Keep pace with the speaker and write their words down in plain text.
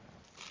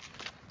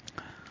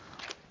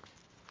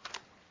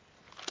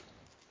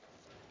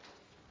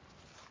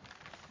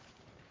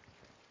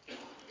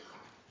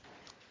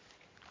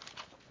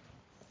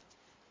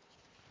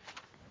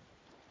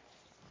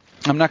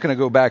I'm not going to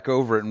go back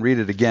over it and read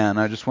it again.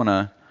 I just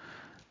want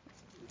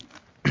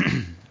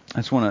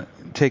to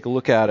take a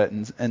look at it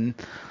and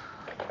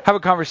have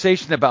a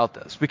conversation about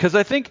this, because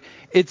I think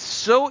it's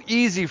so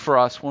easy for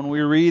us when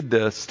we read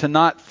this to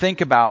not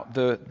think about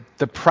the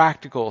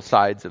practical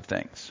sides of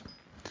things.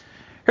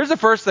 Here's the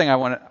first thing I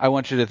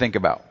want you to think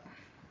about.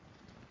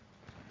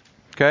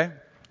 Okay?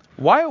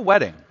 Why a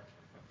wedding?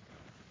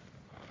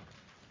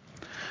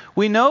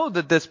 We know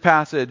that this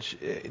passage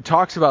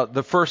talks about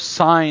the first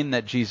sign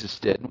that Jesus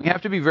did. We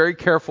have to be very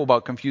careful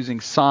about confusing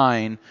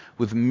sign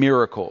with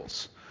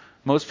miracles.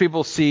 Most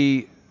people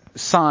see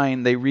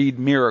sign, they read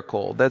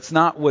miracle. That's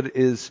not what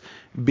is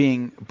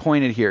being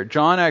pointed here.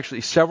 John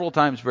actually several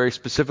times very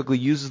specifically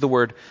uses the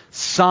word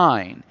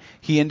sign.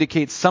 He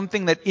indicates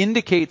something that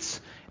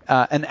indicates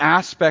an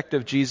aspect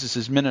of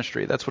Jesus'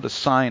 ministry. That's what a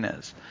sign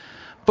is.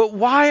 But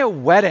why a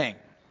wedding?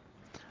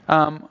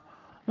 What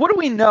do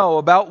we know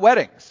about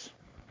weddings?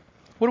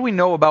 What do we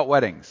know about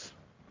weddings?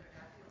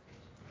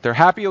 They're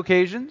happy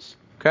occasions.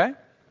 Okay.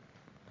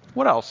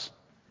 What else?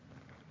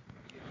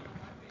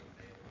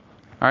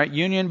 All right.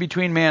 Union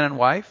between man and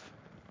wife.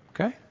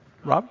 Okay.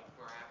 Rob?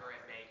 Forever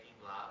and making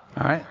love.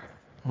 All right.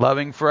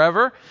 Loving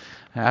forever.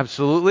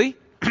 Absolutely.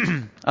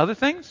 Other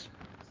things?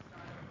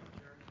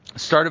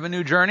 Start of a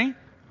new journey.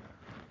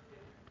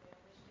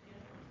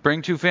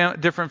 Bring two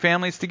different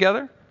families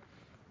together.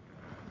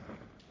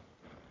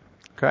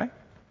 Okay.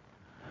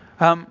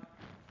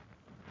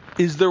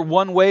 Is there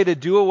one way to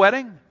do a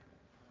wedding?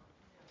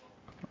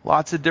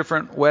 Lots of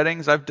different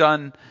weddings. I've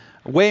done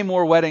way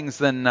more weddings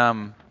than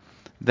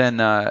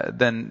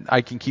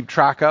I can keep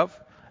track of,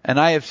 and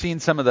I have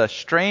seen some of the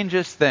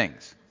strangest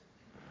things.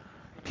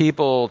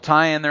 People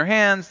tying their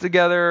hands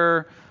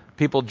together,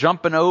 people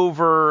jumping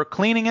over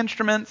cleaning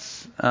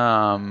instruments.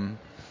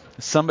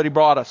 Somebody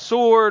brought a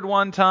sword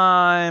one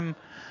time.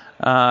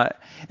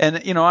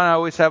 And, I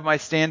always have my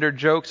standard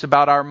jokes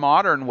about our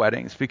modern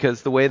weddings,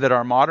 because the way that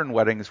our modern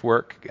weddings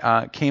work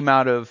came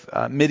out of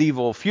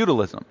medieval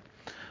feudalism.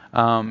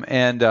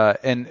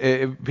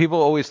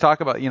 People always talk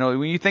about,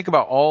 when you think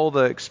about all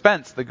the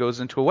expense that goes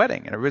into a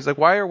wedding, and everybody's like,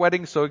 why are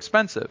weddings so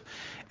expensive?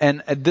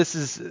 And this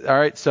is, all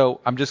right,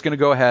 so I'm just going to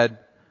go ahead.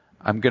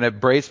 I'm going to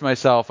brace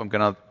myself.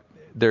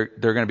 There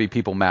are going to be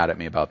people mad at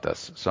me about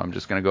this. So I'm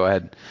just going to go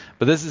ahead.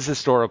 But this is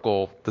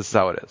historical. This is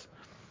how it is.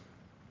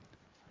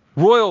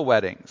 Royal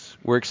weddings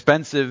were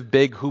expensive,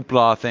 big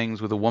hoopla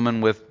things with a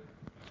woman with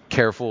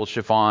careful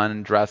chiffon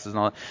and dresses and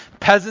all that.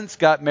 Peasants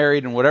got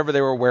married in whatever they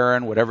were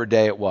wearing, whatever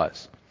day it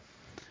was.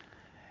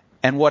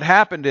 And what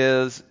happened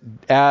is,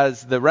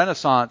 as the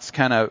Renaissance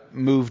kind of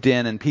moved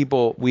in and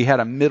we had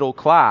a middle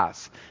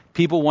class,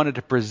 people wanted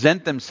to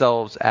present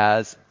themselves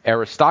as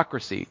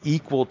aristocracy,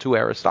 equal to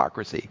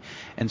aristocracy.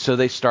 And so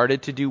they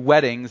started to do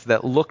weddings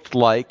that looked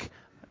like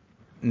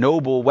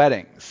noble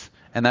weddings.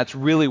 And that's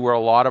really where a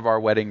lot of our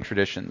wedding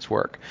traditions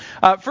work.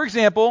 For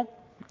example,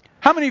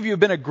 how many of you have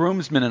been a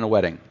groomsman in a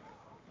wedding?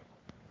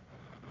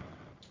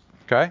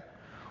 Okay.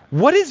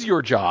 What is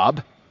your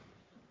job?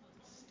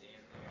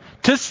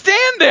 To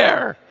stand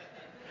there.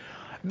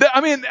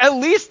 At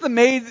least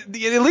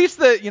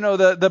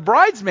the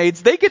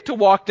bridesmaids, they get to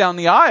walk down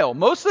the aisle.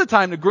 Most of the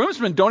time, the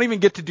groomsmen don't even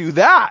get to do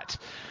that.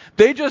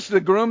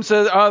 The groom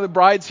says, the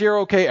bride's here,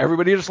 okay,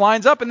 everybody just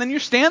lines up, and then you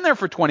stand there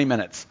for 20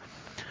 minutes.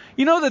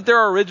 You know that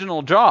their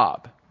original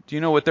job, do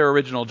you know what their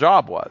original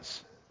job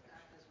was?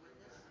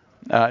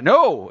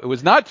 No, it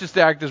was not just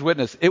to act as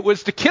witness. It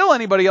was to kill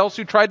anybody else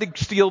who tried to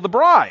steal the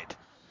bride.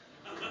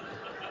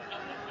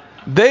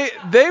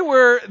 They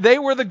were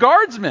the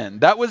guardsmen.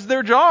 That was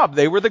their job.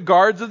 They were the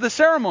guards of the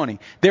ceremony.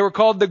 They were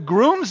called the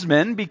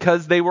groomsmen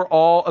because they were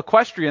all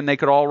equestrian. They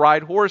could all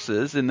ride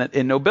horses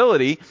in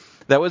nobility.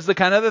 That was the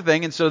kind of the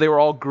thing, and so they were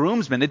all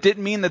groomsmen. It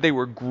didn't mean that they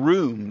were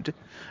groomed.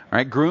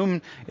 Right?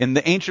 Groom in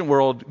the ancient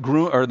world,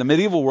 or the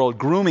medieval world,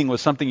 grooming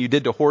was something you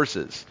did to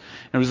horses.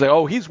 And it was like,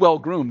 oh, he's well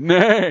groomed.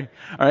 Nay.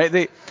 All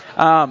right.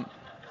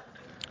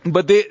 That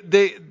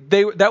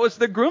was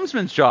the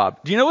groomsman's job.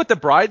 Do you know what the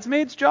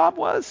bridesmaid's job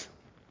was?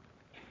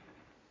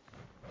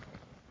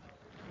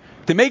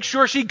 To make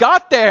sure she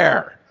got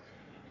there.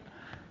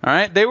 All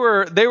right, they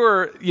were,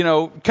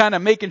 kind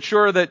of making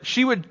sure that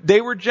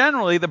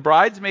the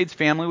bridesmaid's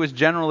family was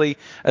generally,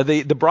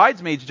 the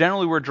bridesmaids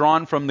generally were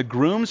drawn from the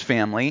groom's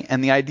family,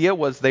 and the idea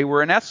was they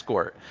were an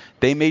escort.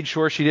 They made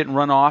sure she didn't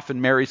run off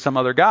and marry some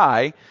other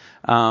guy,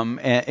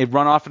 and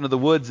run off into the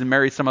woods and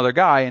marry some other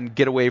guy and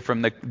get away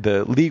from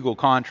the legal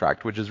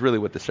contract, which is really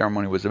what the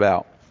ceremony was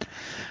about.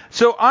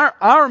 So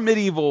our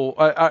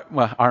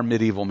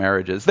medieval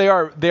marriages, they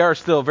are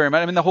still very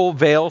much, the whole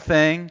veil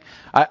thing,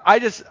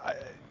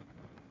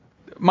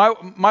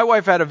 My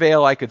wife had a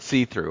veil I could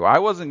see through. I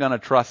wasn't going to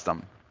trust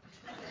them.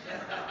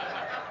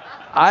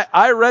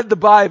 I read the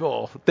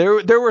Bible.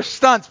 There were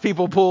stunts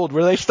people pulled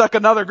where they stuck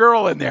another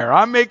girl in there.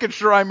 I'm making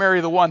sure I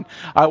marry the one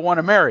I want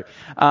to marry.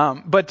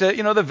 But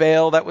the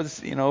veil, that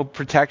was,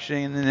 protection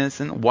and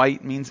innocent.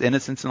 White means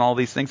innocence and all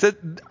these things.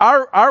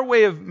 Our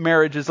way of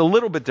marriage is a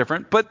little bit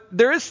different, but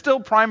there is still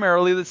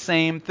primarily the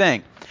same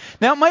thing.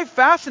 Now, it might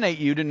fascinate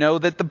you to know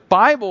that the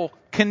Bible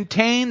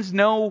contains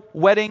no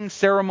wedding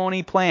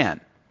ceremony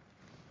plan.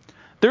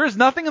 There is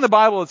nothing in the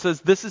Bible that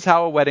says this is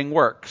how a wedding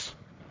works.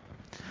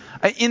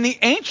 In the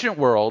ancient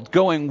world,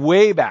 going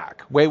way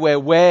back,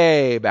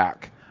 way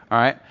back, all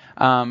right,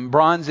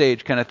 Bronze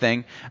Age kind of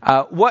thing,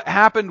 what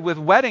happened with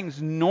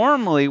weddings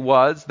normally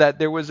was that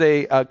there was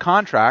a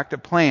contract, a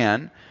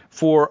plan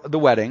for the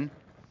wedding,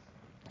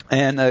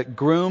 and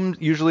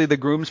usually the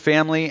groom's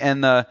family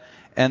and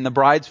the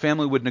bride's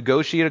family would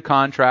negotiate a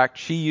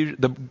contract.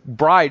 The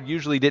bride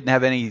usually didn't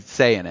have any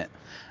say in it.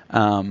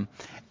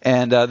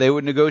 And they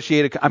would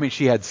negotiate.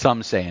 She had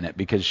some say in it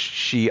because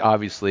she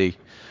obviously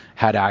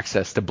had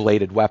access to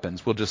bladed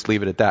weapons. We'll just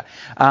leave it at that.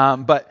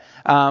 But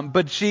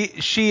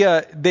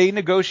they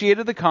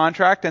negotiated the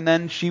contract, and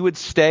then she would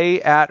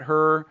stay at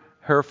her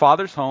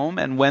father's home.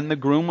 And when the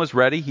groom was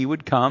ready, he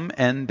would come,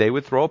 and they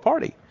would throw a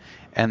party,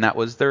 and that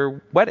was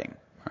their wedding.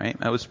 Right?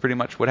 That was pretty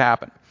much what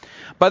happened.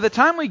 By the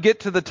time we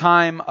get to the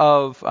time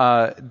of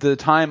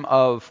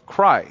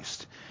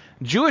Christ,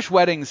 Jewish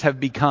weddings have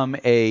become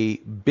a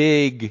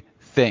big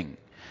thing.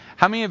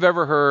 How many have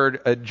ever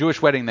heard a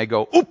Jewish wedding? They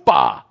go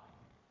upa,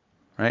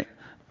 right?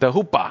 The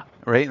huppah,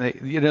 right?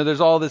 There's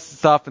all this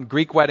stuff, and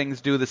Greek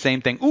weddings do the same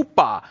thing.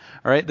 Upa,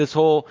 right? This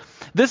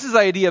is the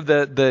idea of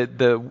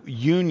the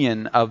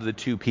union of the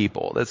two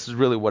people. This is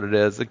really what it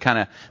is.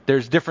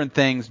 There's different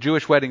things.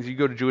 Jewish weddings, you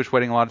go to Jewish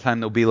wedding, a lot of time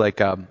there'll be like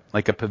a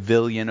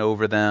pavilion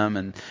over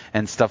them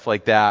and stuff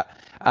like that.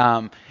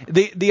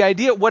 The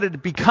idea, what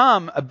had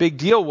become a big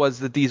deal was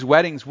that these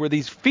weddings were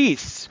these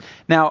feasts.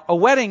 Now, a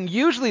wedding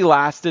usually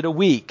lasted a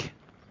week.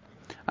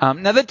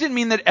 Now, that didn't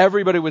mean that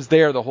everybody was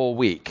there the whole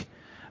week.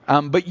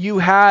 But you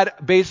had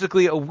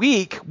basically a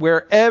week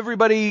where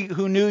everybody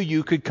who knew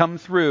you could come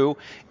through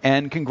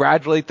and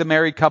congratulate the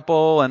married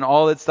couple and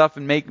all that stuff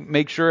and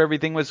make sure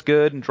everything was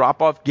good and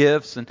drop off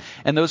gifts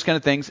and those kind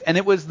of things. And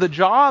it was the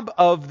job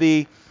of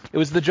the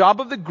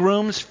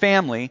groom's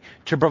family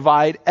to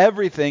provide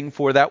everything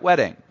for that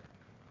wedding.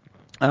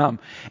 And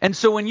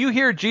so when you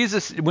hear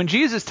when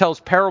Jesus tells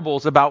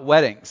parables about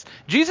weddings,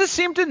 Jesus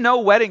seemed to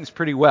know weddings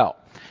pretty well.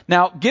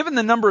 Now, given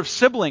the number of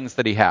siblings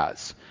that he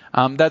has,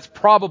 that's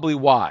probably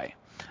why.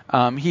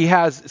 He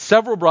has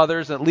several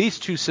brothers, at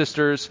least two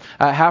sisters,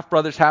 half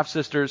brothers, half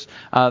sisters,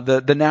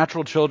 the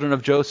natural children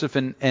of Joseph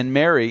and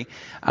Mary,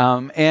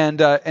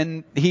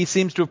 and he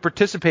seems to have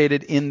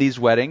participated in these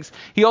weddings.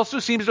 He also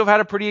seems to have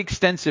had a pretty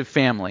extensive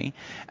family,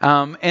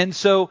 and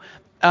so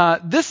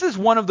this is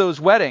one of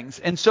those weddings.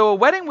 And so a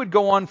wedding would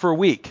go on for a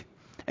week.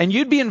 And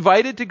you'd be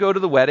invited to go to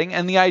the wedding,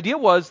 and the idea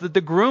was that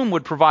the groom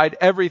would provide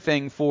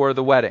everything for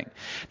the wedding.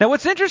 Now,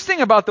 what's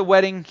interesting about the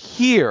wedding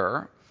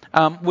here,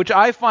 which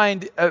I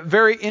find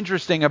very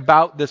interesting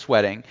about this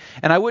wedding,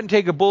 and I wouldn't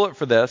take a bullet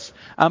for this,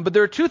 but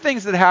there are two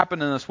things that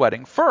happen in this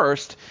wedding.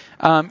 First,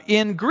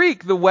 in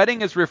Greek, the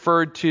wedding is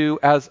referred to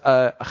as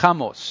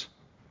chamos.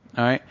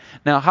 All right.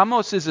 Now,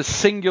 chamos is a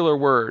singular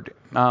word.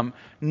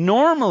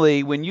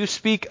 Normally, when you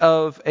speak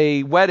of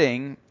a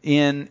wedding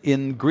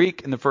in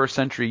Greek in the first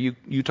century,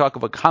 you talk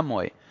of a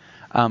chamoi,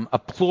 a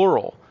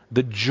plural,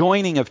 the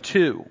joining of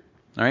two.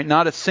 All right,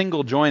 not a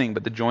single joining,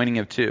 but the joining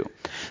of two.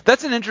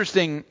 It's an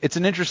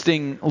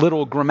interesting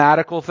little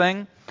grammatical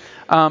thing,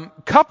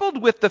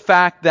 coupled with the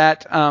fact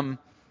that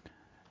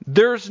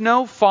there's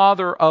no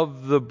father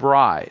of the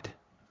bride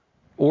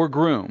or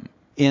groom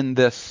in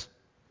this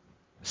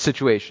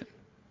situation.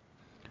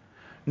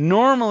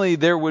 Normally,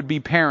 there would be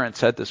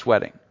parents at this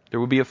wedding. There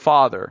would be a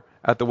father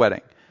at the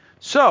wedding.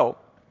 So,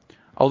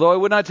 although I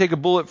would not take a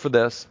bullet for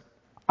this,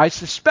 I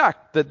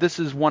suspect that this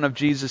is one of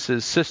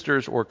Jesus'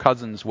 sisters or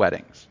cousins'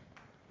 weddings.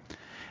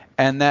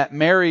 And that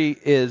Mary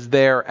is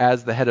there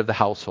as the head of the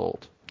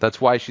household.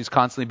 That's why she's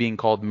constantly being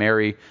called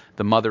Mary,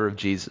 the mother of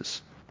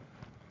Jesus.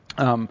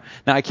 Now,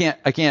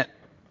 I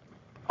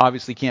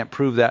obviously can't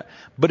prove that,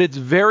 but it's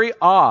very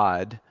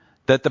odd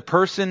that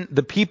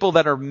the people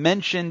that are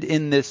mentioned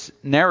in this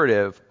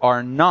narrative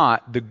are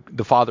not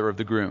the father of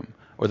the groom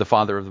or the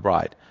father of the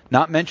bride.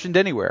 Not mentioned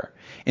anywhere.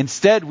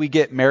 Instead, we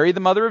get Mary,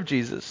 the mother of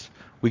Jesus.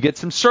 We get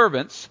some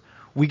servants.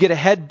 We get a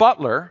head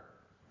butler,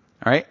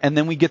 all right, and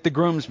then we get the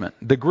groom,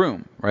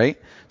 right?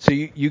 So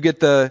you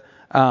get the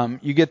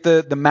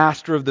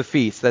master of the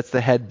feast. That's the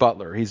head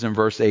butler. He's in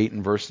verse 8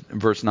 and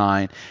verse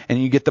 9,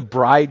 and you get the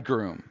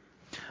bridegroom.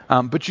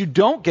 But you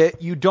don't get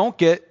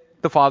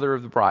the father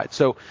of the bride.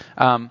 So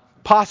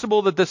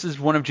possible that this is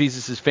one of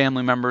Jesus'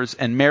 family members,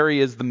 and Mary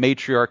is the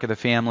matriarch of the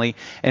family.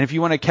 And if you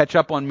want to catch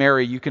up on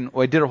Mary,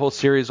 I did a whole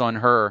series on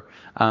her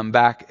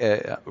back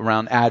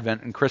around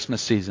Advent and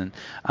Christmas season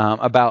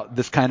about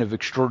this kind of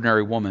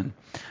extraordinary woman.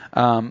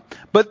 So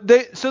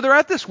they're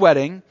at this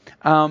wedding,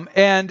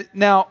 and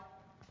now,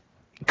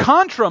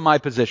 contra my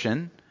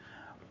position,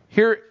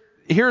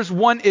 here's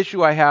one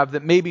issue I have,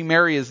 that maybe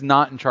Mary is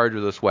not in charge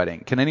of this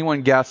wedding. Can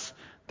anyone guess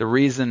the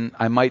reason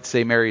I might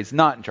say Mary is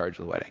not in charge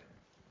of the wedding?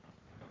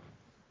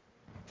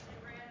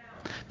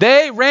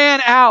 They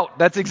ran out.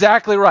 That's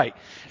exactly right.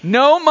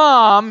 No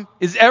mom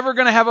is ever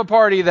going to have a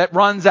party that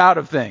runs out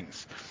of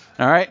things.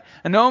 All right?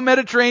 And no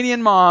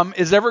Mediterranean mom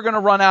is ever going to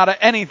run out of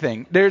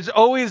anything. There's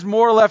always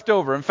more left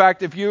over. In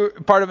fact, if you're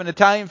part of an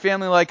Italian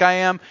family like I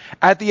am,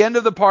 at the end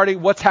of the party,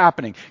 what's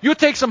happening? You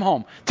take some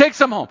home. Take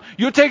some home.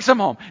 You take some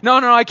home. No,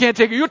 I can't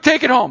take it. You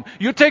take it home.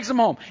 You take some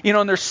home.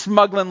 And they're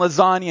smuggling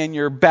lasagna in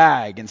your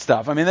bag and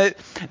stuff. I mean,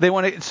 they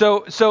want to,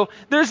 so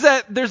there's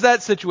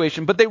that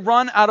situation, but they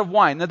run out of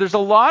wine. Now, there's a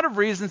lot of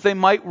reasons they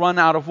might run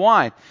out of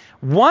wine.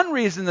 One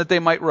reason that they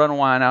might run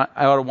out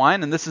of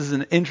wine, and this is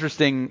an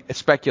interesting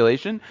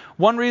speculation,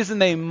 one reason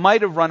they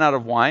might have run out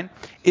of wine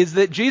is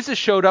that Jesus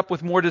showed up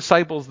with more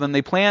disciples than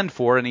they planned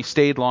for, and he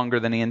stayed longer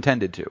than he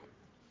intended to.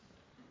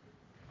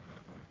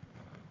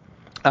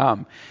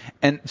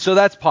 And so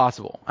that's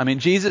possible. I mean,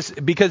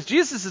 because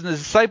Jesus and his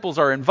disciples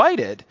are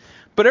invited,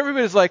 but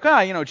everybody's like,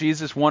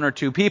 Jesus, one or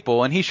two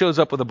people, and he shows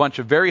up with a bunch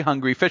of very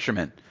hungry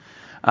fishermen.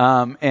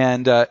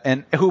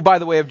 And who, by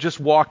the way, have just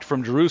walked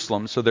from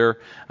Jerusalem, so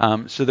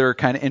they're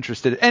kind of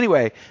interested.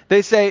 Anyway,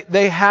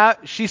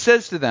 she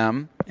says to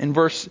them in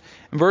verse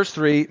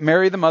 3,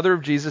 Mary, the mother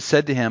of Jesus,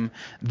 said to him,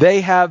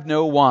 they have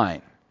no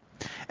wine.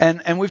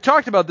 And we've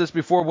talked about this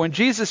before. When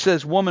Jesus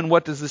says, woman,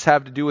 what does this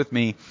have to do with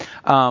me?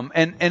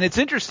 And it's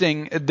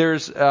interesting.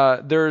 There's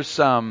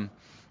kind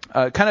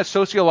of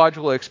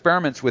sociological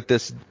experiments with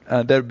this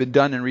that have been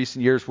done in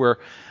recent years where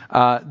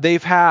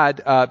they've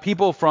had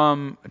people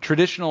from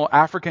traditional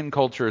African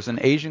cultures and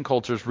Asian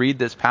cultures read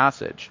this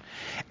passage,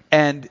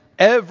 and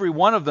every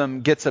one of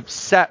them gets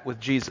upset with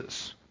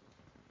Jesus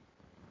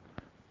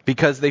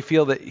because they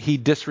feel that he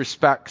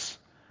disrespects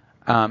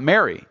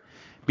Mary.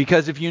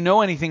 Because if you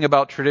know anything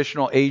about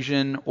traditional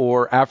Asian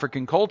or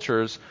African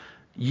cultures,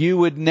 you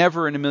would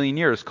never in a million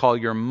years call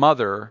your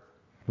mother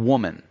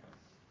woman.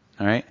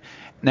 All right?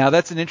 Now,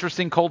 that's an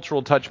interesting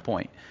cultural touch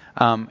point.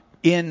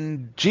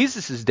 In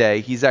Jesus'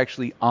 day, he's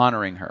actually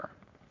honoring her.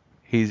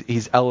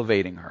 He's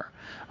elevating her.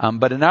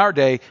 But in our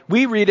day,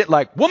 we read it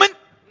like, woman!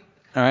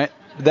 All right?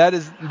 That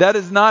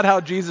is not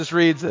how Jesus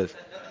reads this.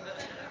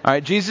 All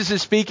right? Jesus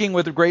is speaking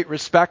with great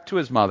respect to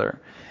his mother.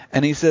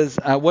 And he says,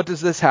 what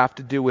does this have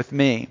to do with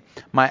me?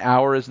 My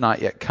hour is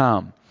not yet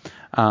come.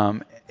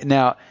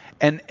 Now,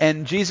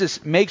 and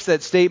Jesus makes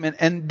that statement,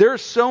 and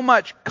there's so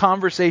much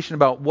conversation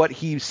about what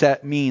he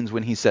means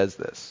when he says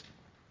this.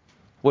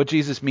 What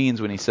Jesus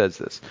means when he says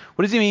this.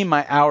 What does he mean,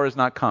 my hour is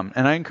not come?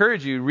 And I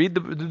encourage you, read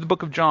the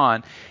book of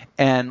John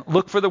and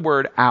look for the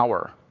word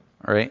hour,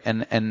 all right,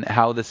 and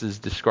how this is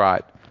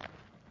described.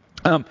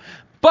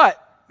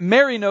 But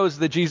Mary knows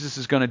that Jesus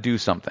is going to do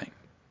something.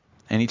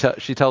 And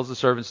she tells the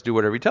servants to do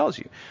whatever he tells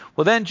you.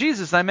 Well, then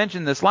Jesus, I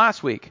mentioned this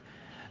last week,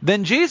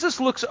 then Jesus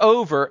looks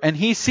over and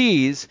he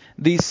sees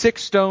these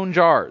 6 stone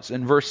jars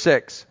in verse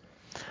 6.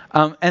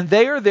 And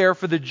they are there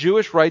for the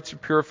Jewish rites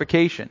of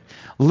purification.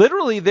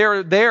 Literally,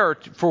 they're there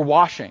for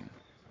washing.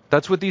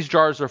 That's what these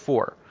jars are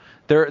for.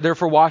 They're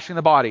for washing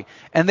the body.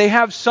 And they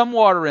have some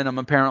water in them,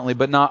 apparently,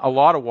 but not a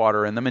lot of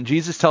water in them. And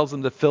Jesus tells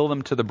them to fill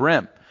them to the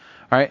brim.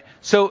 All right.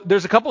 So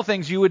there's a couple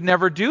things you would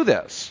never do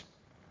this.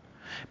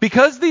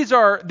 Because these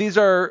are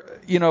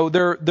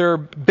they're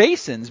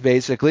basins,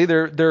 basically.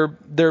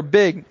 They're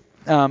big.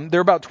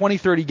 They're about 20,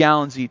 30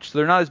 gallons each. So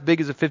they're not as big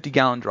as a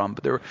 50-gallon drum,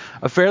 but they're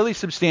a fairly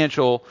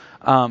substantial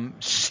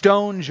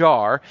stone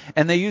jar.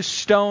 And they use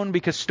stone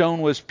because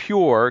stone was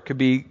pure, could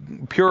be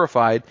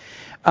purified.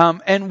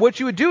 And what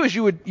you would do is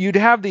you'd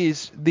have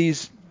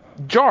these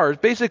jars,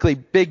 basically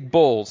big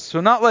bowls.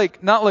 So not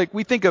like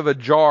we think of a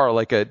jar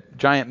like a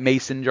giant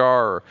mason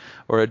jar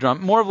or a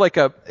drum, more of like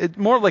a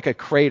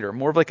crater,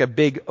 more of like a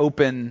big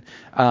open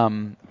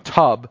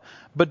tub,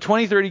 but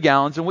 20, 30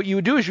 gallons. And what you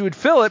would do is you would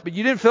fill it, but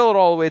you didn't fill it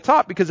all the way to the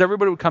top because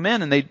everybody would come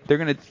in and they're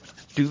going to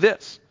do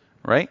this,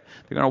 right?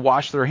 They're going to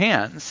wash their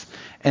hands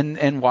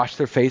and wash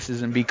their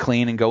faces and be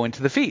clean and go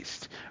into the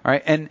feast. All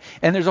right, and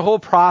there's a whole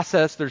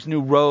process. There's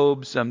new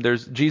robes.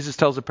 Jesus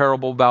tells a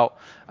parable about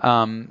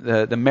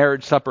the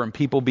marriage supper and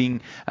people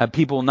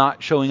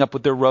not showing up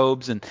with their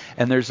robes. And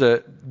there's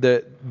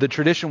the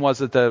tradition was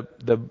that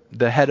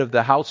the head of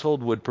the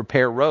household would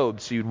prepare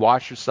robes. So you'd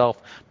wash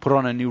yourself, put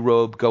on a new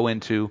robe, go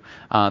into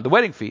the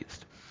wedding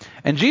feast.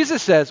 And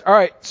Jesus says, all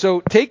right,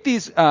 so take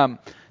these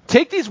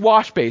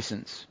wash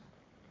basins,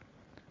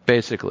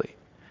 basically.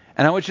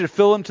 And I want you to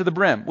fill them to the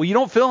brim. Well, you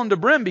don't fill them to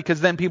brim because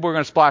then people are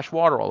going to splash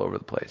water all over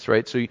the place,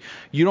 right? So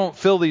you don't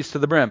fill these to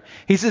the brim.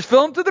 He says,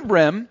 fill them to the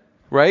brim,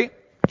 right?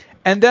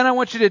 And then I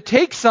want you to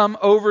take some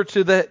over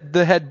to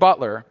the head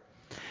butler.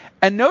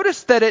 And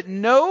notice that at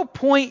no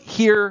point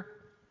here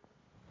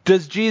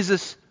does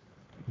Jesus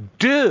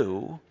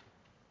do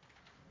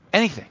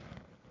anything.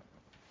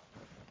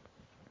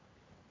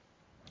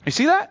 You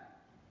see that?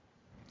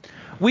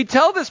 We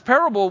tell this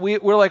parable,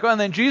 we're like, and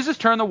then Jesus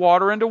turned the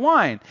water into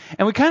wine.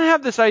 And we kind of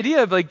have this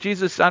idea of like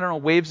Jesus,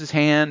 waves his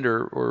hand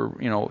or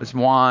his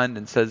wand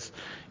and says,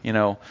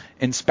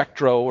 in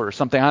spectro or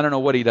something. I don't know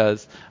what he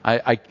does.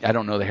 I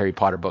don't know the Harry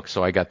Potter book,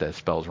 so I got the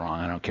spells wrong.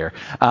 I don't care.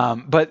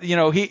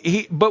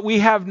 But we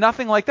have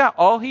nothing like that.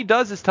 All he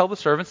does is tell the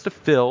servants to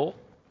fill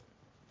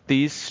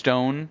these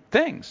stone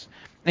things.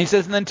 And he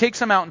says, and then take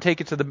some out and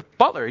take it to the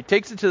butler. He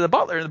takes it to the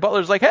butler, and the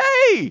butler's like,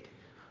 hey,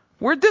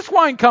 Where'd this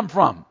wine come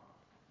from?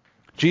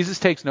 Jesus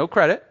takes no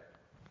credit.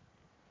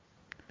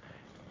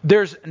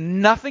 There's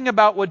nothing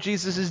about what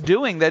Jesus is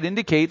doing that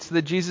indicates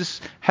that Jesus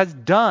has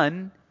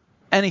done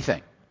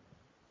anything.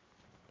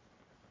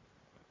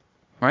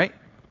 Right?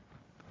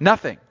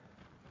 Nothing.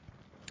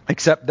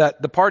 Except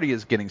that the party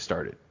is getting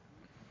started.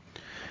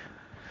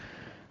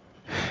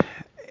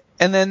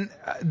 And then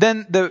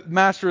the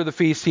master of the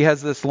feast, he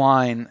has this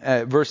line,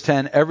 verse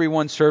 10,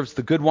 everyone serves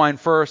the good wine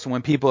first, and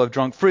when people have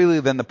drunk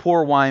freely, then the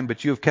poor wine,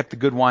 but you have kept the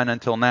good wine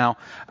until now.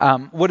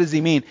 What does he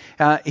mean?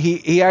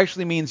 He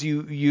actually means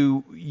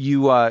you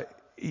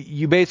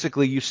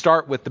basically, you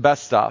start with the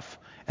best stuff,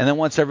 and then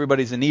once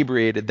everybody's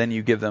inebriated, then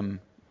you give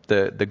them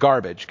the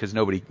garbage, because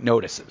nobody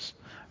notices.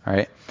 All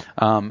right?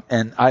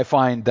 And I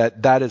find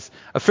that is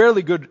a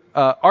fairly good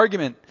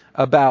argument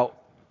about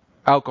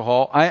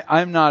alcohol.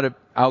 I'm not an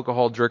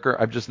alcohol drinker.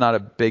 I'm just not a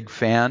big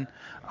fan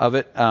of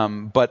it.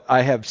 But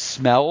I have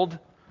smelled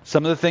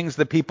some of the things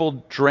that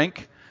people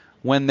drink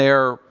when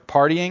they're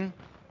partying.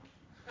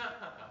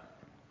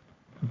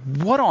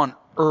 What on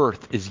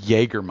earth is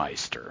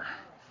Jägermeister?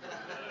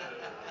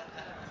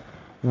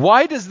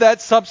 Why does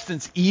that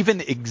substance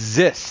even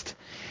exist?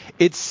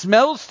 It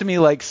smells to me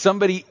like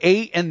somebody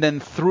ate and then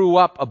threw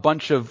up a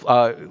bunch of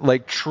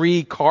like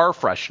tree car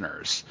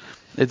fresheners.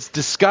 It's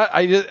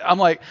disgusting.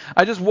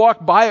 I just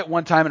walked by it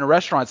one time in a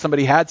restaurant.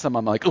 Somebody had some.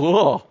 I'm like,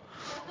 oh,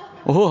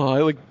 I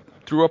like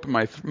threw up in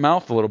my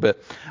mouth a little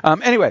bit.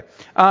 Anyway,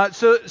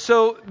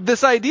 so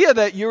this idea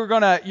that you're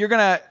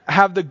gonna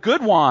have the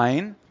good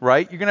wine,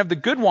 right? You're gonna have the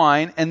good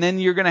wine, and then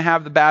you're gonna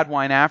have the bad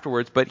wine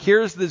afterwards. But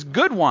here's this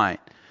good wine.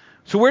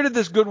 So where did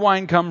this good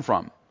wine come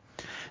from?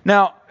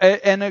 Now,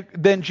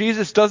 then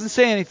Jesus doesn't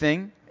say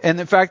anything. And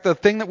in fact, the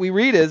thing that we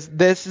read is,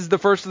 this is the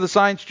first of the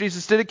signs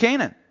Jesus did at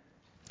Canaan.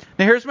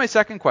 Now, here's my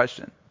second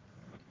question.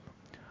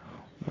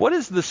 What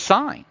is the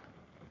sign?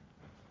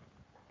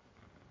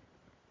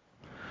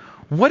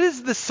 What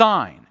is the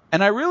sign?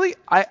 And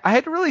I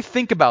had to really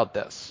think about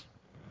this.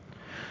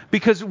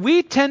 Because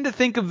we tend to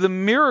think of the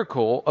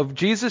miracle of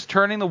Jesus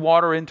turning the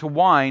water into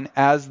wine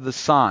as the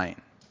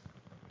sign.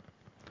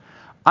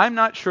 I'm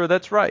not sure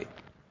that's right.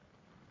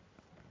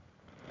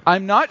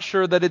 I'm not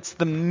sure that it's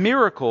the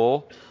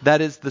miracle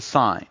that is the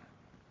sign.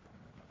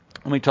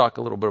 Let me talk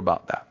a little bit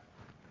about that.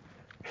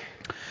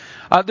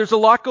 There's a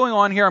lot going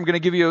on here. I'm going to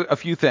give you a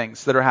few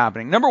things that are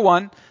happening. Number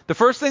one, the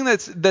first thing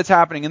that's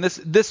happening, and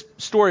this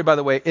story, by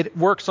the way, it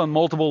works on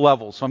multiple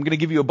levels. So I'm going to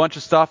give you a bunch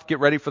of stuff. Get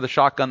ready for the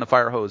shotgun, the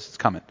fire hose. It's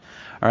coming.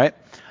 All right.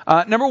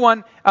 Number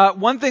one,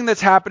 one thing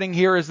that's happening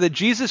here is that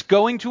Jesus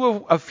going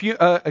to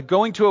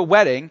a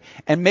wedding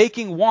and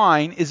making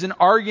wine is an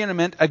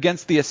argument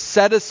against the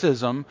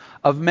asceticism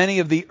of many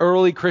of the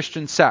early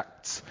Christian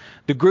sects.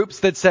 The groups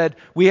that said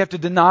we have to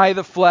deny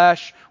the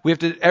flesh,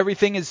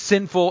 everything is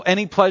sinful,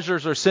 any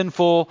pleasures are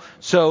sinful,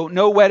 so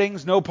no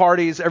weddings, no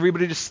parties,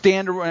 everybody just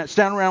stand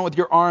around with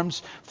your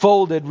arms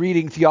folded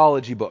reading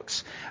theology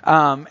books.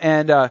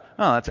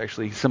 That's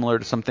actually similar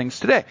to some things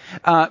today.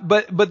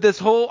 But this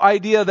whole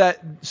idea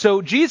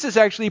so Jesus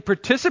actually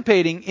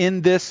participating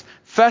in this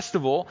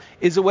festival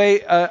is a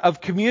way of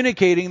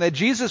communicating that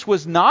Jesus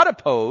was not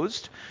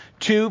opposed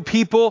to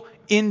people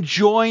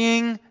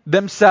enjoying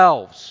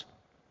themselves.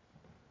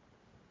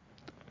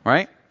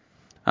 Right?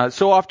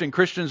 So often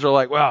Christians are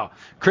like, well,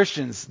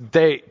 Christians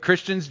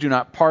do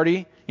not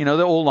party. You know,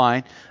 the old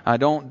line. I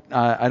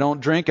don't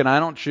drink and I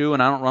don't chew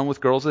and I don't run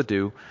with girls that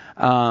do.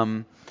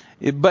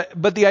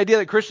 But the idea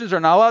that Christians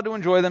are not allowed to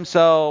enjoy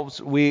themselves,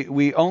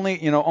 we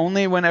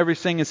only when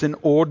everything is in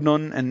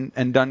ordnung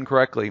and done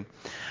correctly.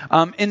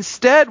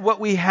 Instead, what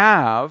we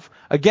have,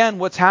 again,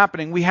 what's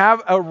happening, we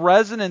have a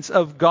resonance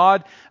of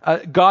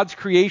God's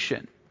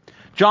creation.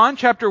 John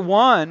chapter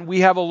 1,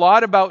 we have a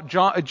lot about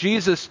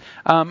Jesus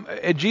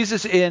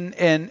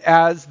in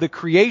as the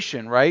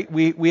creation, right?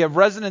 We have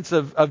resonance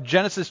of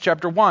Genesis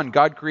chapter 1,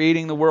 God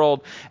creating the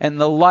world and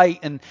the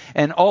light and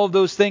all of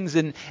those things,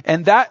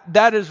 and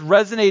that is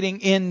resonating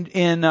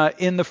in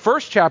the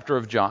first chapter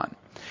of John.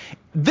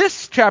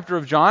 This chapter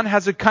of John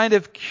has a kind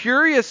of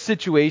curious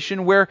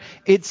situation where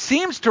it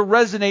seems to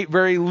resonate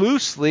very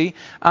loosely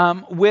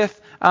with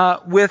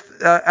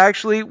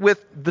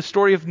the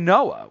story of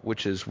Noah,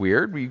 which is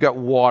weird. You've got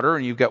water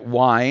and you've got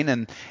wine,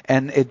 and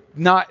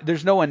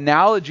there's no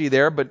analogy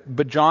there,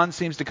 but John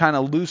seems to kind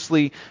of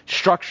loosely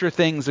structure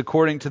things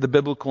according to the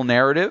biblical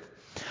narrative.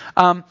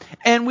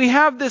 And we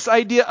have this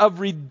idea of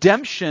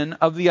redemption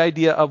of the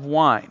idea of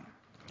wine.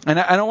 And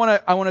I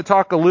want to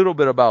talk a little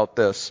bit about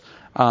this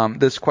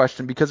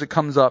question because it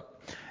comes up.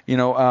 You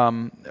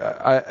know,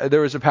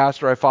 there was a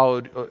pastor I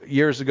followed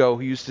years ago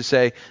who used to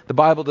say, the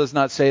Bible does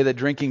not say that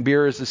drinking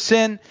beer is a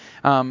sin.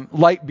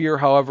 Light beer,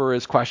 however,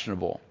 is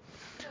questionable.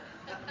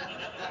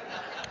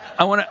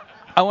 I want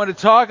to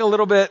talk a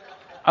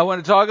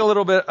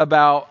little bit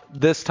about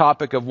this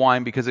topic of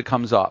wine because it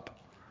comes up.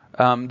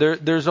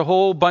 There's a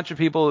whole bunch of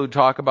people who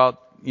talk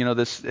about, you know,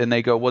 this, and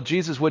they go, well,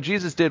 what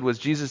Jesus did was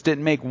Jesus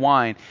didn't make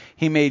wine.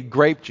 He made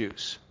grape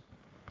juice.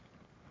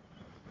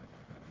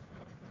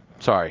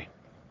 Sorry.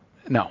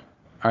 No.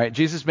 All right,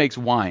 Jesus makes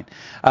wine.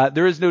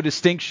 There is no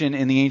distinction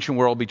in the ancient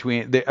world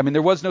between.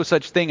 There was no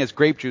such thing as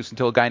grape juice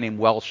until a guy named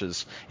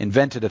Welch's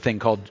invented a thing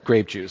called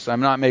grape juice. I'm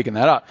not making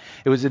that up.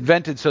 It was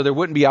invented so there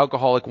wouldn't be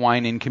alcoholic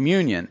wine in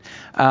communion,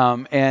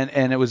 and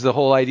it was the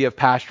whole idea of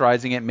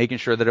pasteurizing it, making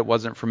sure that it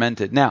wasn't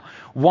fermented. Now,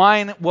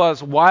 wine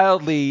was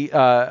wildly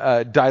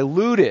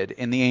diluted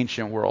in the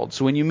ancient world.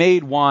 So when you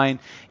made wine,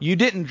 you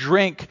didn't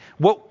drink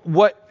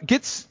what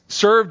gets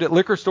served at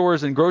liquor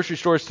stores and grocery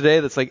stores today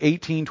that's like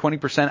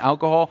 18-20%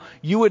 alcohol.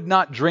 You would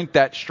not drink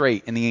that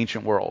straight in the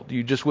ancient world.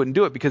 You just wouldn't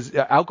do it because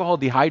alcohol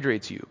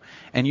dehydrates you,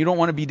 and you don't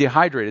want to be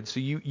dehydrated. So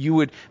you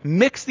would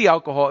mix the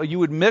alcohol, you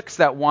would mix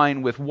that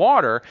wine with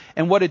water,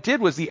 and what it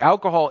did was the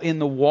alcohol in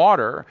the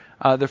water,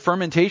 the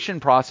fermentation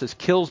process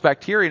kills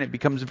bacteria and it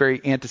becomes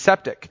very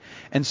antiseptic.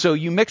 And so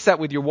you mix that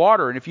with your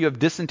water, and if you have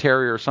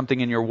dysentery or something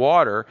in your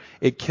water,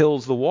 it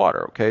kills the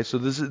water. Okay, so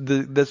this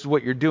is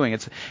what you're doing.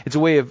 It's a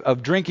way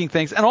of drinking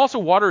things, and also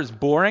water is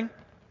boring.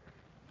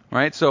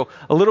 Right, so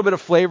a little bit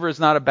of flavor is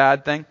not a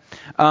bad thing,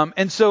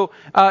 and so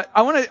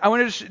I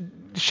want to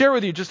share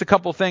with you just a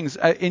couple things,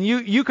 and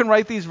you can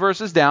write these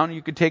verses down.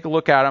 You can take a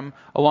look at them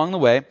along the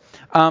way.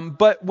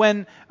 But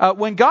when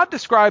God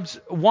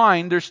describes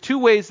wine, there's two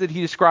ways that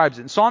He describes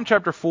it. In Psalm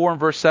chapter 4 and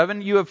verse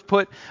 7, you have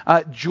put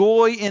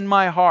joy in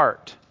my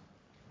heart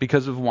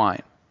because of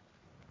wine.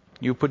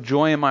 You put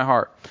joy in my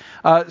heart.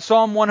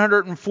 Psalm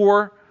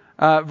 104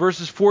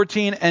 verses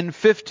 14 and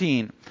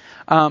 15.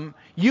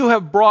 You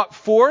have brought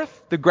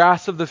forth the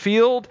grass of the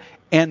field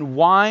and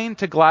wine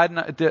to gladden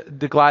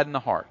the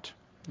heart.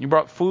 You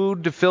brought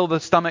food to fill the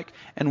stomach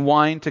and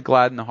wine to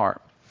gladden the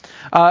heart.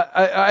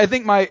 I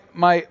think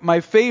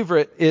my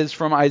favorite is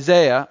from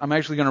Isaiah. I'm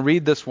actually going to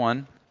read this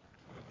one.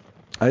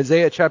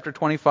 Isaiah chapter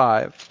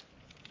 25.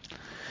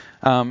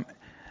 It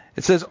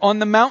says,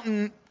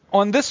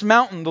 On this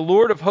mountain, the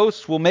Lord of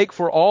hosts will make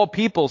for all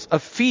peoples a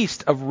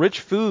feast of rich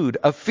food,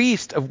 a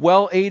feast of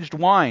well-aged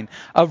wine,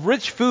 of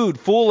rich food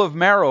full of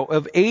marrow,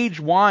 of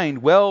aged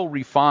wine well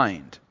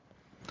refined.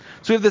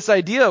 So we have this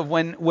idea of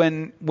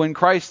when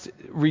Christ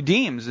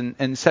redeems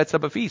and sets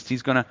up a feast,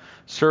 He's going to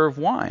serve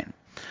wine.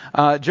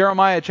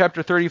 Jeremiah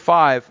chapter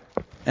 35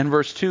 and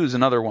verse 2 is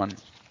another one.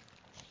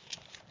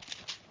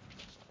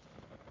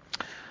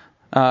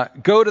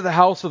 Go to the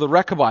house of the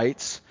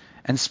Rechabites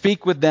and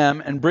speak with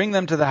them, and bring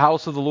them to the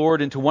house of the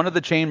Lord into one of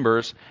the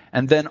chambers,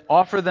 and then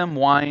offer them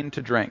wine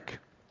to drink.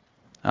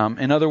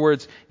 In other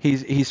words,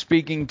 he's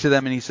speaking to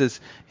them, and he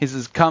says,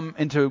 come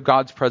into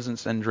God's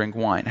presence and drink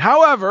wine.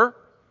 However,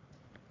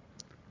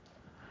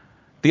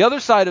 the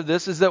other side of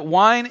this is that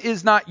wine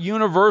is not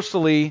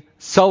universally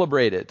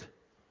celebrated.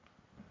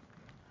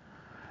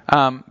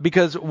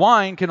 Because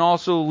wine can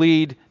also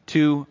lead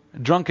to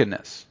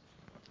drunkenness.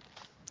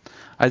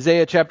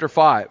 Isaiah chapter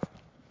 5.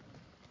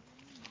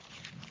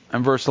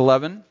 And verse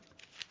 11.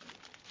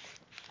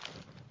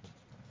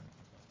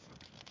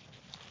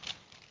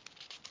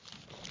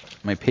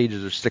 My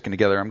pages are sticking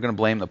together. I'm going to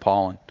blame the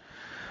pollen.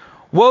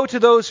 Woe to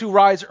those who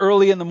rise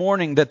early in the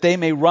morning, that they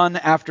may run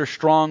after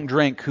strong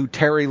drink, who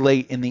tarry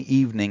late in the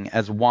evening,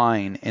 as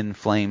wine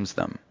inflames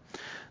them.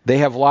 They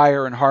have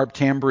lyre and harp,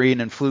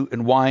 tambourine and flute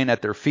and wine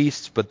at their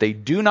feasts, but they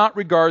do not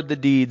regard the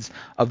deeds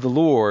of the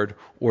Lord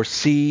or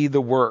see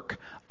the work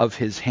of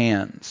His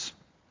hands.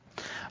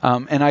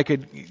 And I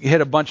could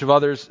hit a bunch of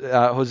others,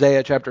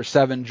 Hosea chapter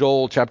 7,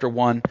 Joel chapter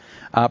 1,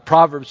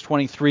 Proverbs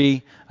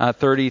 23,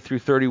 30 through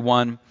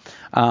 31.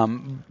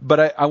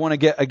 But I want to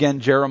get, again,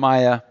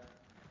 Jeremiah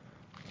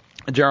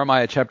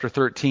chapter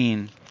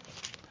 13.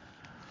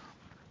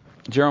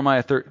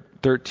 Jeremiah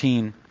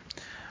 13.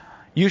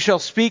 You shall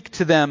speak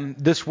to them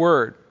this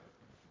word.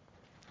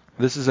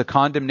 This is a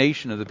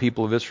condemnation of the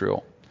people of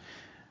Israel.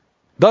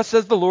 Thus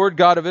says the Lord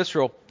God of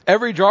Israel,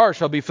 every jar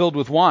shall be filled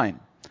with wine.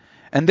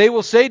 And they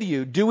will say to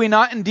you, do we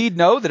not indeed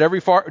know that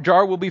every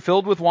jar will be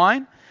filled with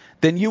wine?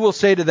 Then you will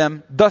say to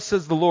them, thus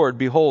says the Lord,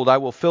 behold, I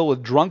will fill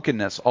with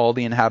drunkenness all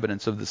the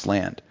inhabitants of this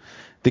land.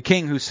 The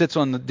king who sits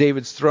on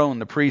David's throne,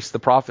 the priests, the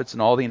prophets,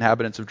 and all the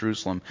inhabitants of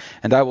Jerusalem.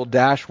 And I will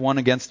dash one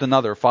against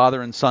another,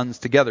 father and sons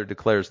together,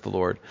 declares the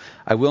Lord.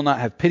 I will not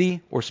have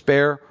pity or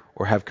spare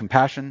or have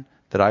compassion,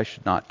 that I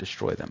should not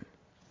destroy them.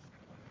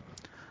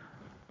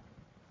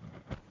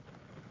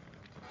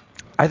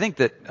 I think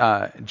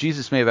that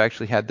Jesus may have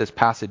actually had this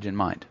passage in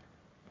mind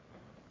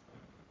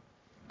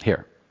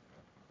here.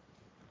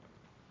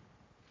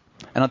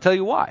 And I'll tell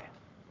you why.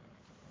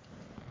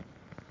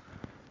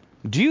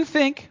 Do you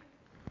think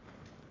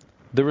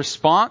the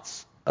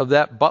response of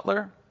that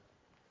butler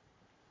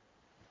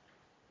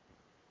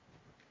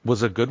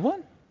was a good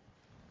one?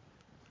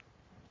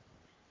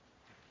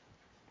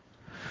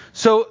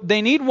 So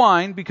they need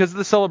wine because of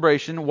the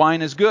celebration.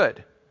 Wine is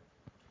good.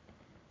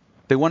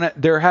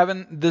 They're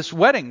having this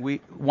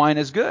wedding. Wine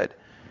is good.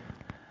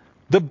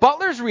 The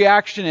butler's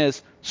reaction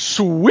is,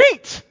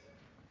 sweet!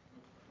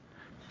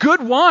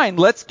 Good wine.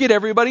 Let's get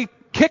everybody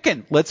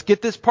kicking. Let's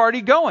get this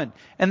party going.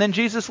 And then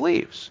Jesus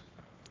leaves.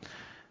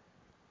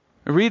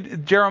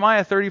 Read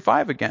Jeremiah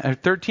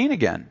 13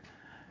 again.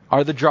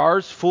 Are the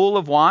jars full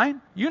of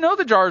wine? You know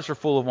the jars are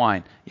full of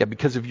wine. Yeah,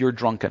 because of your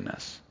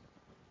drunkenness.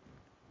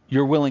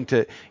 You're willing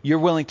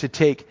to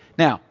take.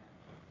 Now,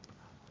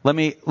 let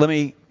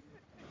me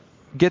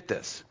get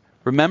this.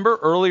 Remember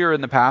earlier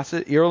in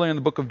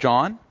the book of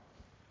John,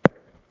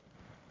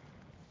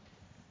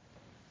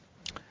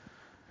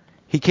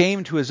 he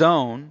came to his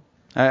own.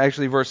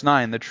 Actually, verse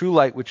 9, the true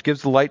light which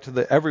gives the light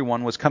to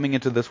everyone was coming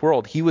into this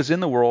world. He was in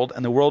the world,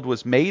 and the world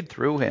was made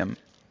through him,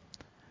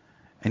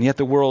 and yet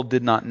the world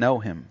did not know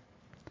him.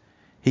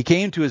 He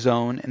came to his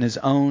own, and his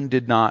own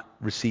did not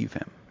receive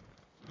him.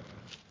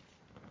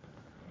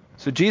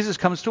 So Jesus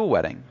comes to a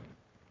wedding.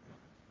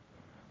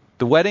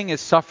 The wedding is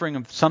suffering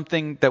of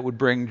something that would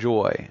bring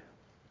joy.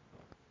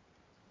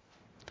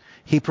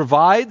 He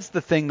provides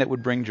the thing that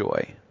would bring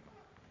joy.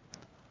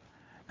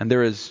 And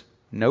there is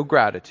no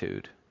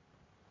gratitude.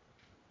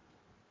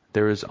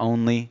 There is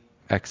only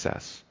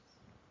excess.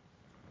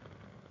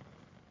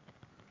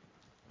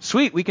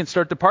 Sweet, we can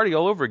start the party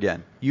all over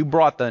again. You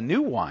brought the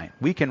new wine.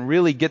 We can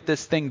really get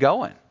this thing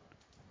going.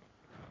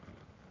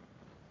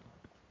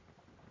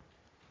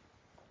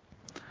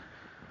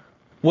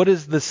 What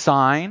is the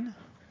sign?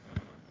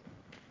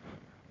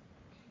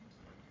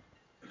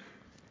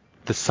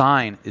 The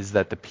sign is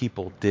that the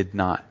people did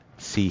not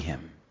see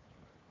him.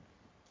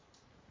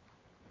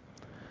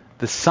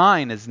 The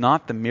sign is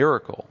not the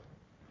miracle.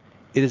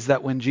 It is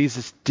that when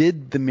Jesus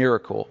did the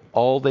miracle,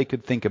 all they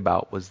could think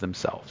about was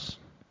themselves.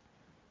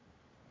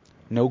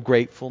 No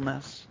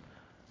gratefulness,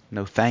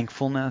 no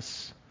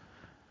thankfulness,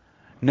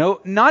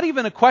 not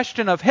even a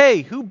question of,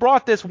 hey, who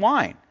brought this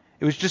wine?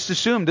 It was just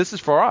assumed this is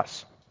for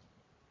us.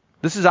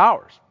 This is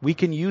ours. We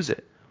can use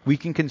it. We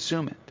can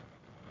consume it.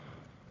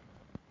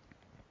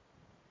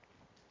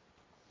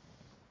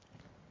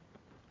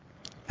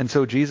 And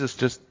so Jesus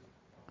just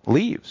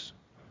leaves.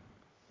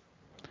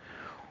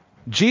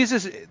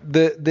 This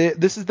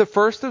is the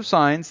first of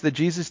signs that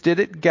Jesus did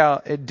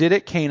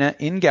at Cana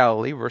in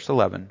Galilee, verse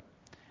 11,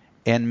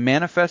 and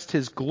manifest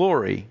his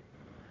glory,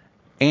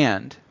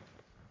 and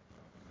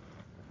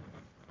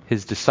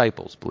his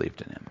disciples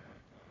believed in him.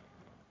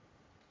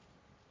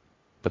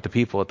 But the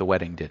people at the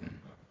wedding didn't.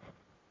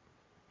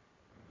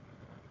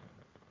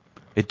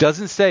 It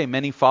doesn't say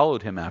many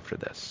followed him after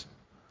this.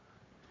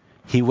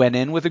 He went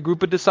in with a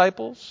group of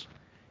disciples.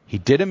 He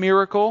did a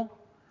miracle.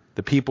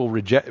 The people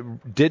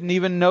didn't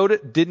even note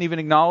it, didn't even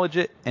acknowledge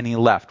it, and he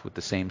left with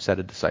the same set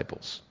of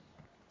disciples.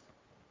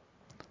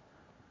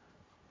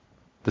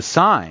 The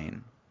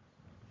sign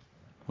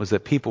was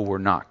that people were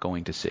not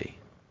going to see.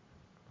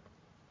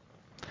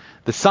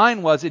 The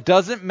sign was, it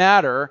doesn't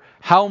matter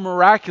how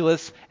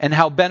miraculous and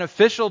how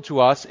beneficial to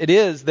us it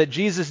is that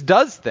Jesus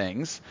does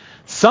things.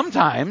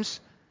 Sometimes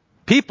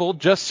people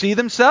just see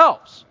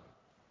themselves.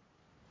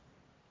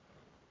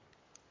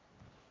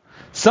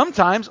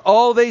 Sometimes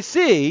all they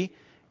see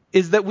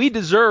is that we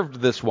deserved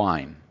this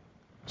wine.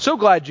 So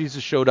glad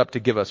Jesus showed up to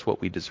give us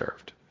what we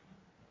deserved.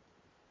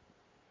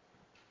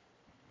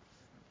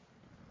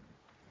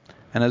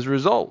 And as a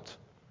result,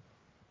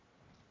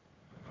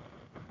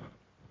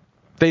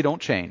 they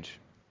don't change.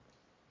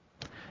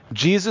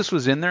 Jesus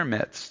was in their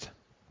midst,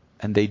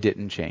 and they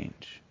didn't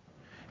change.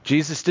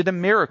 Jesus did a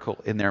miracle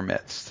in their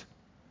midst,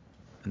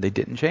 and they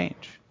didn't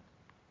change.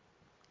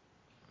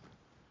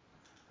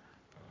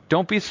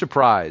 Don't be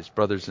surprised,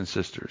 brothers and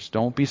sisters.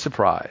 Don't be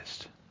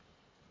surprised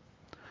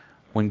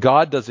when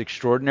God does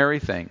extraordinary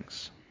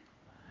things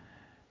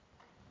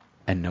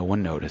and no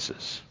one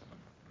notices.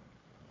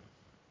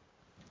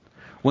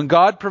 When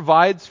God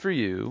provides for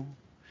you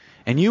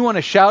and you want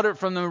to shout it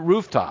from the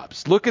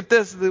rooftops, look at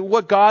this,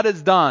 what God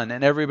has done,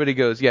 and everybody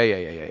goes,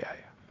 yeah.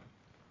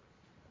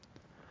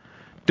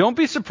 Don't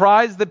be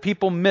surprised that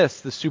people miss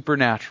the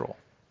supernatural.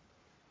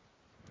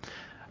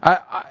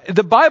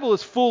 The Bible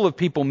is full of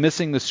people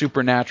missing the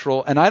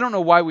supernatural, and I don't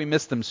know why we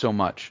miss them so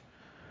much.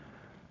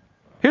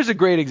 Here's a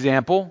great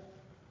example.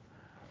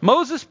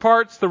 Moses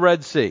parts the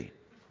Red Sea.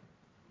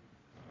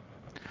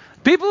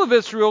 People of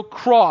Israel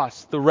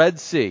cross the Red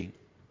Sea.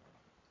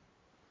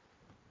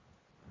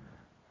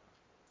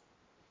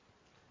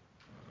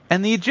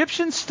 And the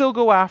Egyptians still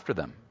go after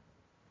them.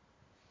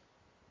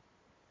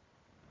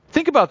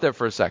 Think about that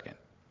for a second.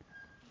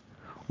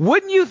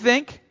 Wouldn't you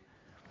think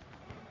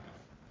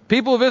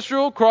people of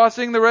Israel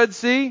crossing the Red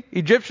Sea,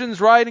 Egyptians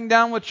riding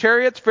down with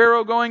chariots,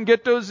 Pharaoh going,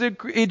 get those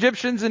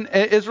Egyptians and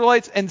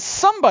Israelites, and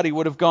somebody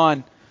would have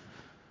gone,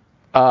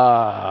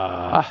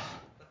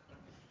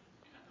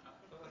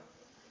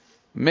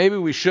 maybe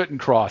we shouldn't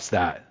cross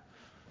that.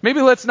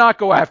 Maybe let's not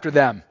go after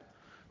them.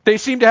 They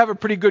seem to have a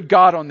pretty good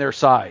God on their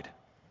side.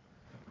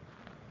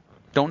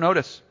 Don't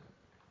notice.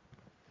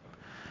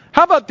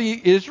 How about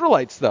the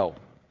Israelites, though?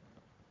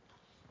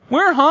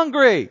 We're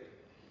hungry.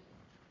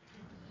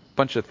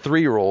 Bunch of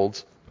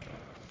 3-year-olds.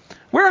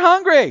 We're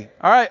hungry.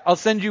 All right, I'll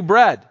send you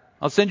bread.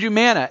 I'll send you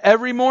manna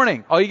every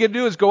morning. All you got to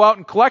do is go out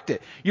and collect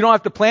it. You don't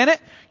have to plant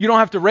it. You don't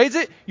have to raise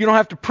it. You don't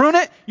have to prune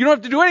it. You don't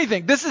have to do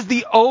anything. This is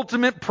the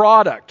ultimate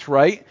product,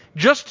 right?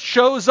 Just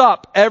shows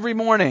up every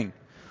morning.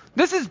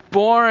 This is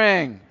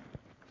boring.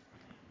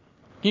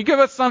 Can you give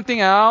us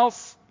something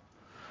else?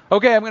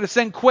 Okay, I'm going to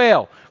send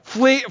quail.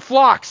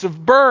 Flocks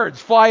of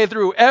birds fly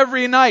through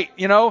every night.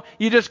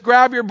 You just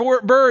grab your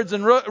birds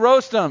and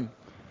roast them.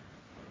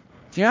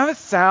 Do you have a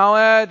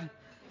salad?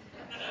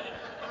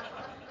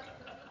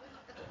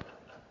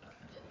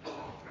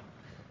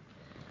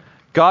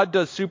 God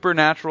does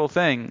supernatural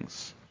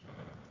things.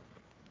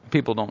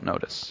 People don't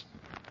notice.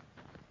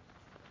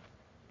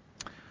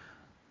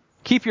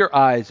 Keep your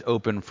eyes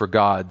open for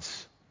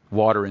God's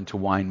water into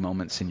wine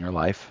moments in your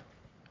life.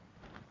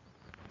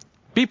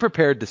 Be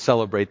prepared to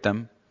celebrate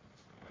them.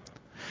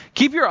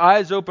 Keep your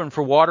eyes open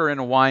for water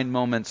into wine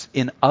moments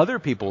in other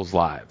people's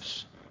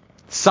lives.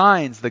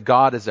 Signs that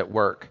God is at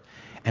work.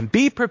 And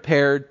be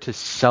prepared to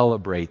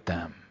celebrate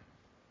them.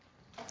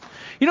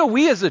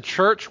 We as a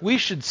church, we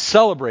should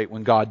celebrate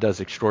when God does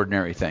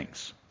extraordinary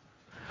things.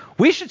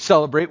 We should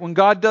celebrate when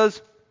God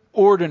does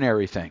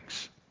ordinary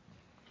things.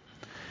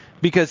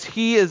 Because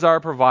He is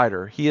our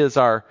provider. He is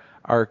our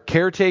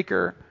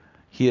caretaker.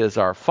 He is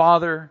our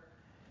Father.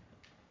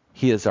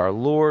 He is our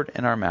Lord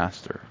and our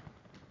Master.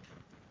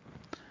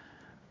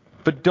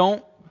 But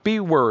don't be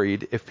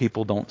worried if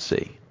people don't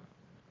see.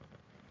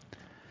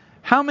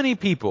 How many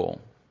people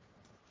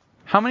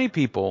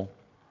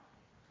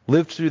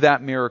lived through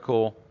that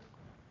miracle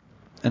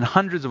and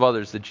hundreds of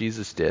others that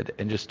Jesus did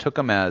and just took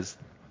them as,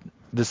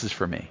 this is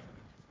for me.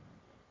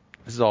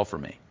 This is all for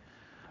me.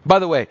 By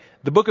the way,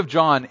 the book of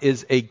John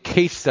is a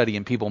case study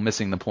in people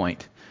missing the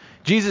point.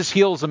 Jesus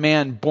heals a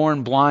man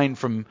born blind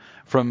from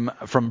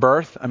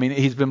birth.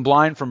 He's been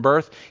blind from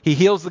birth. He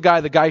heals the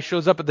guy. The guy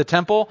shows up at the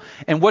temple.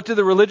 And what do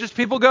the religious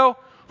people go?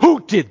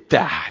 Who did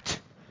that?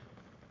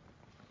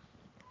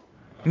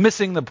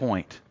 Missing the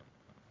point.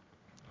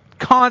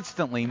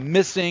 Constantly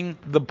missing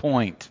the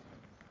point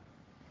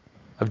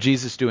of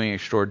Jesus doing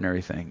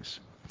extraordinary things.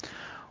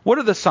 What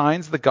are the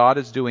signs that God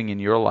is doing in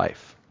your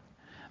life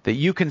that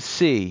you can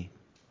see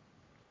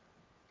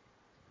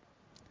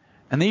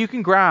and that you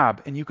can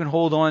grab and you can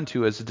hold on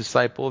to as a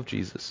disciple of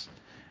Jesus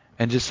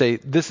and just say,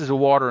 this is a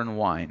water and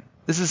wine.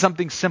 This is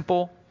something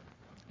simple.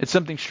 It's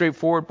something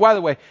straightforward. By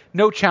the way,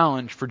 no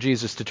challenge for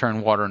Jesus to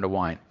turn water into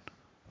wine.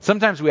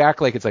 Sometimes we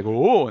act like it's like,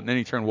 oh, and then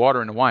He turned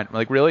water into wine. I'm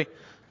like, really?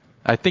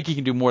 I think He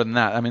can do more than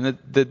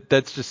that.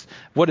 That's just,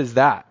 what is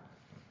that?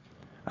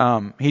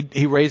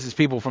 He raises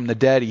people from the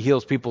dead. He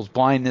heals people's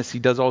blindness. He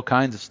does all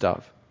kinds of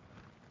stuff.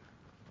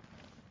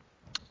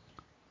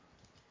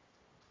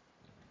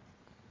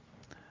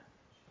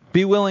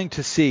 Be willing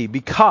to see,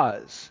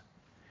 because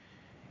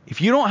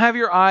if you don't have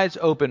your eyes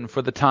open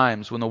for the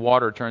times when the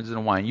water turns into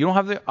wine, you don't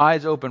have the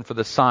eyes open for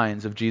the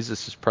signs of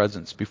Jesus'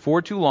 presence,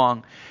 before too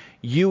long,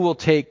 you will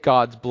take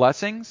God's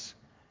blessings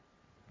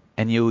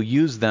and you will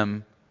use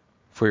them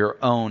for your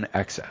own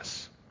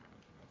excess.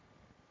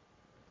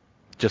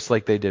 Just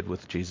like they did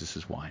with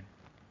Jesus' wine.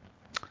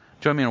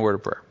 Join me in a word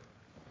of prayer.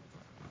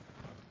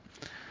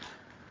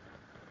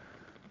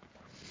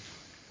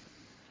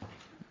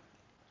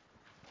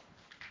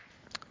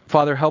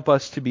 Father, help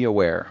us to be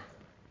aware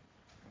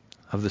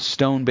of the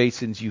stone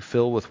basins you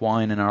fill with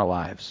wine in our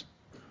lives.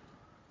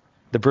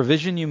 The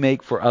provision you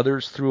make for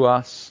others through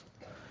us.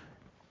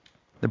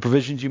 The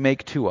provisions you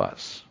make to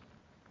us.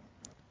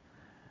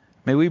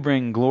 May we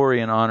bring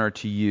glory and honor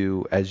to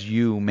you as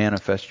you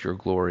manifest your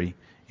glory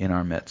in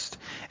our midst.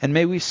 And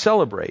may we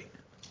celebrate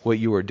what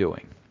you are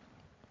doing.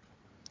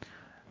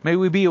 May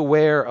we be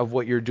aware of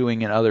what you're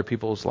doing in other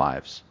people's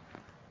lives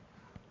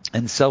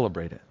and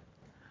celebrate it.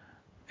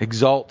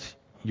 Exalt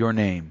your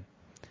name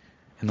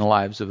in the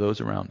lives of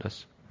those around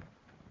us.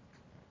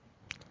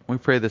 We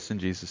pray this in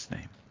Jesus'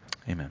 name.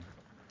 Amen.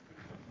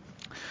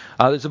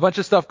 There's a bunch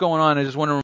of stuff going on. I just want to